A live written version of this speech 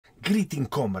Greeting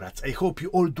comrades, I hope you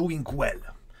all doing well.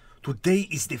 Today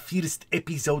is the first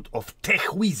episode of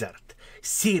Tech Wizard,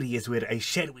 series where I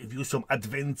share with you some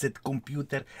advanced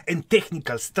computer and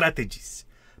technical strategies,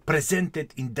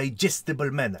 presented in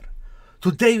digestible manner.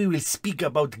 Today we will speak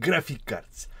about graphic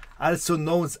cards, also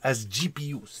known as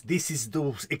GPUs. This is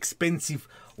those expensive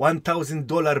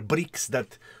 $1,000 bricks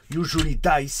that usually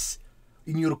dies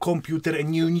in your computer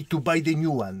and you need to buy the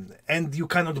new one, and you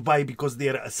cannot buy because they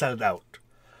are sold out.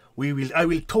 I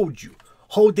will told you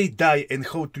how they die and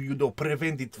how to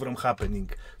prevent it from happening,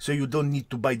 so you don't need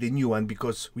to buy the new one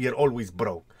because we are always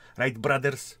broke, right,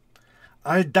 brothers?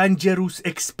 All dangerous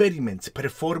experiments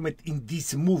performed in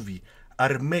this movie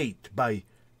are made by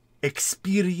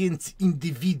experienced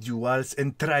individuals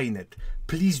and trying it.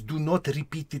 Please do not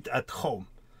repeat it at home.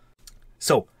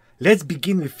 So let's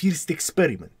begin with first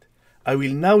experiment. I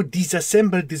will now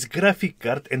disassemble this graphic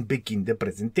card and begin the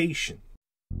presentation.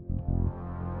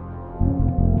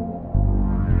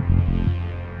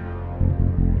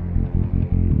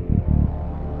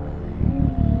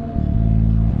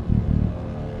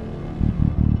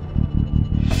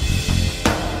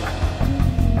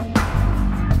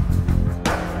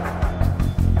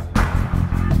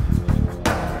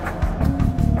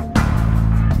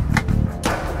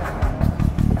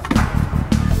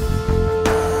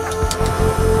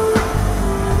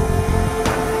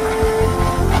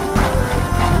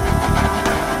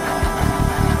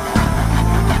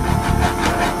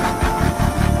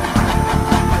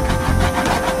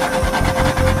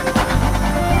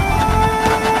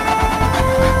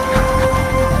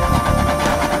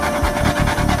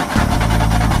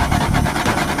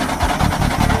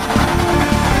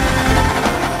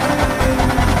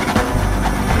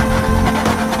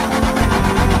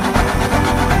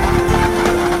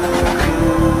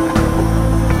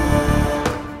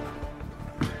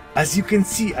 As you can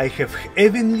see, I have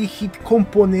evenly hit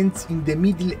components in the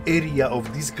middle area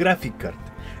of this graphic card,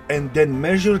 and then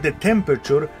measure the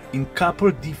temperature in couple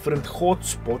different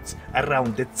hotspots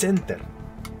around the center.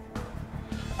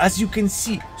 As you can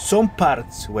see, some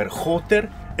parts were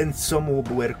hotter and some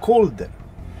were colder.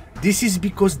 This is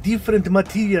because different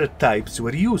material types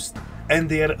were used, and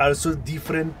there are also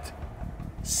different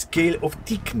scale of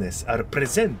thickness are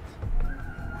present.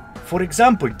 For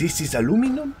example, this is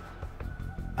aluminum,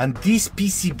 and this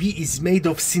PCB is made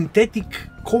of synthetic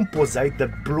composite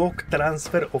that block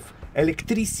transfer of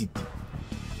electricity.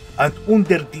 And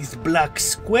under these black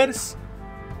squares,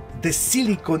 the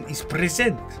silicon is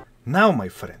present. Now, my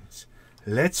friends,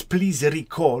 let's please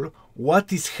recall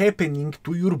what is happening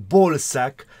to your ball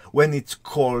sack when it's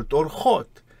cold or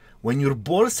hot. When your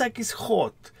ball sack is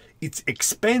hot, it's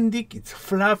expanding, it's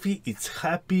fluffy, it's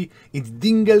happy, it's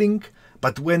dingling.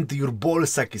 But when your ball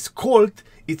sack is cold,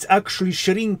 it's actually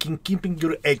shrinking, keeping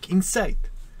your egg inside.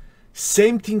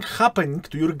 Same thing happening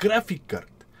to your graphic card.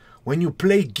 When you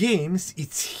play games,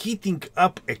 it's heating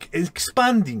up,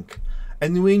 expanding.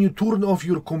 And when you turn off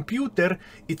your computer,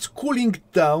 it's cooling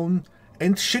down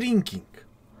and shrinking.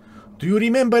 Do you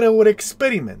remember our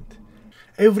experiment?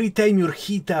 Every time you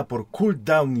heat up or cool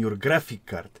down your graphic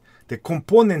card, the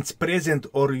components present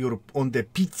on the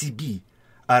PCB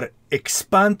are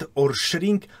expand or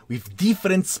shrink with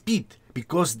different speed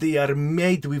because they are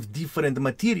made with different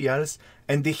materials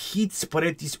and the heat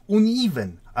spread is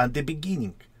uneven at the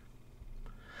beginning.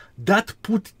 That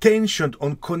put tension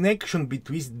on connection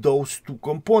between those two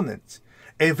components,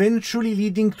 eventually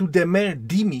leading to the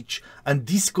damage and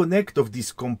disconnect of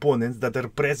these components that are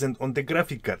present on the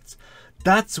graphic cards.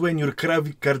 That's when your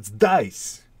graphic cards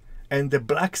dies and the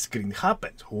black screen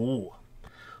happens. Ooh.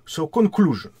 So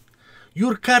conclusion.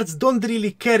 Your cards don't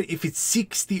really care if it's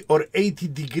 60 or 80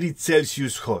 degrees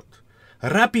Celsius hot.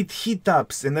 Rapid heat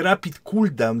ups and rapid cool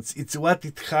downs, it's what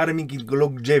is harming in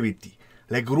longevity,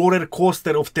 like roller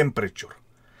coaster of temperature.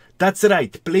 That's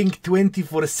right, playing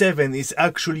 24/7 is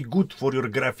actually good for your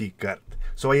graphic card,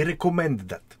 so I recommend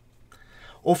that.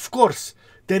 Of course,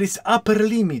 there is upper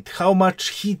limit how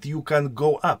much heat you can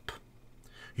go up.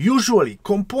 Usually,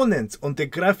 components on the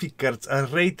graphic cards are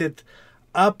rated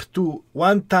up to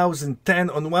 1010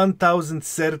 on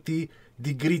 1030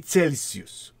 degrees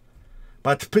Celsius.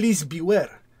 But please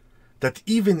beware that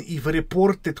even if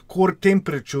reported core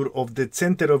temperature of the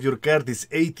center of your card is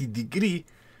 80 degrees,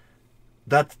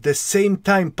 that the same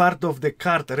time part of the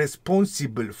card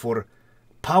responsible for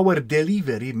power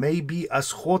delivery may be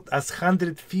as hot as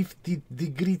 150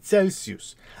 degrees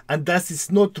Celsius, and this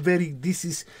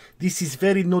is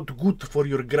very not good for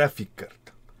your graphic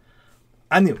card.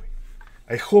 Anyway,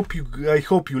 I hope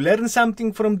you learned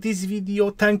something from this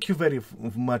video. Thank you very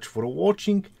much for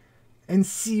watching, and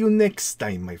see you next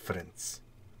time, my friends.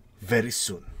 Very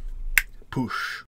soon. push.